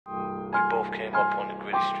We both came up on the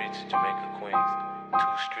gritty streets of Jamaica, Queens.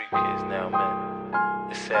 Two street kids now, man.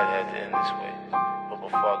 It's sad it had to end this way. But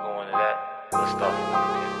before I go into that, let's start from the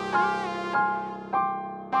beginning.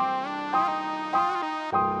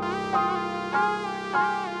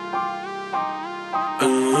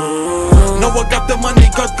 Now I got the money,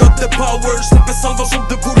 got the power. Släpper salva som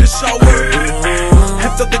det vore shower.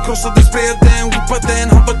 Hämtade krossade spreden, whippade en.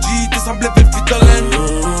 Han var G tills han blev en fitalen.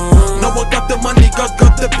 Now I got the money,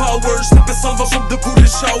 got the power. Släpper salva som det vore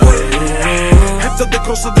shower. Hämtade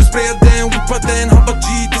krossade spreden, whippade en. Han var G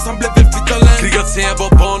tills han blev en fitalen. Krigat sen jag var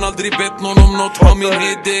barn, aldrig bett någon om något. Har min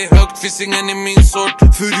hed är högt, finns ingen i min sort.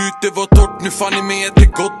 Förut det var torrt, nu fan i mig är det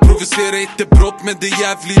gott. Provocera inte brott, men det är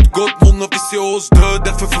jävligt gott. Många vill se oss dö,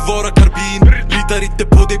 därför förvara karbin. Litar inte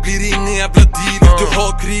på det, blir ingen jävla deal. Du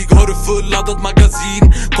har krig, har du fulladdat magasin.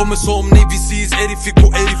 Kommer som Navy Seas, Erifik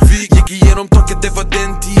och Erifik. Gick igenom taket, det var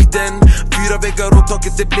den tiden. 4 väggar och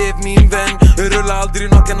taket, det blev min vän. Jag rullar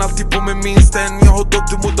aldrig naken, alltid på mig minst en. Jag har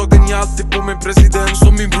doktor mot dagen, jag alltid på min president.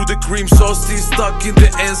 Som min broder Cream sa, still stuck, inte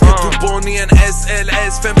ens. Ghetto-barn i en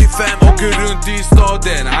SLS 55. Åker runt i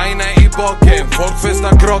staden, aina i baken. Folk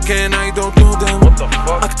festar kraken, I don't know them.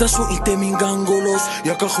 Akta så inte min gang går loss.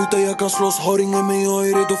 Jag kan skjuta, jag kan slåss. Har ingen men jag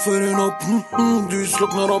är redo för en upp. Du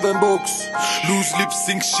slocknar av en box. Loose lips,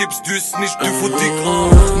 sink chips, du är snitch, du får dick.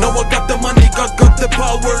 Now I got the money, got the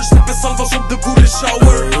power. Släpper salva som det vore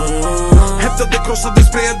shower. Hämtade krossade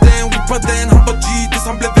spreden, whippade en. Han var G tills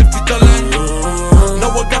han blev en fitalen.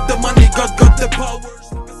 Now I got the money, got the power.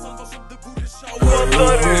 Släpper salva som det vore shower.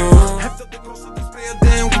 Hämtade krossade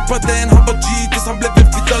spreden, whippade en. Han var G tills han blev en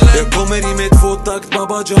fitalen. Jag kommer i med 2-takt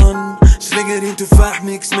babajan. Slänger in tufah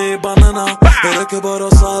mix med banana. Jag röker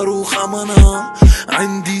bara sarukh amana.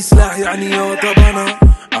 عندي سلاح يعني jag tabana.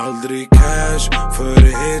 Aldrig cash för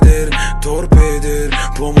heder. Torpeder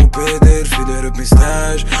på mopeder. Fyller upp min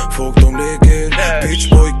stash. Folk de leker.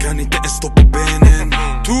 Bitchboy kan inte ens stå på benen.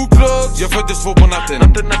 2 o'clock, jag föddes 2 på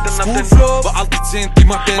natten. Skolflop, var alltid sent i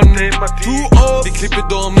matten. 2 off, vi klipper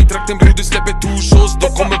dem i trakten. Broder släpper 2 shots, de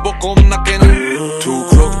kommer bakom nacken. 2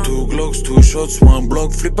 o'clock, 2 glocks, 2 shots, 1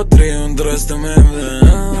 block. Flippa 300 resten med en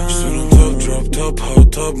vän. Student top, drop top,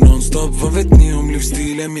 hot top, non-stop. Vad vet ni om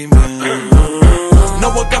livsstilen min vän?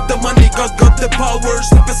 Now I got the money, got the power.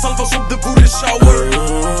 Släpper salva som det vore shower.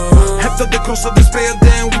 Hämtade krossade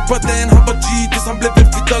spreden, whippade en. Han var G tills han blev en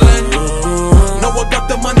fitalen. Now I got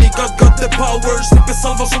the money, got the power. Släpper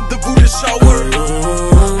salva som det vore shower.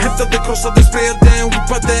 Hämtade krossade spreden,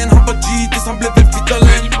 whippade en. Han var G tills han blev en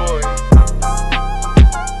fitalen.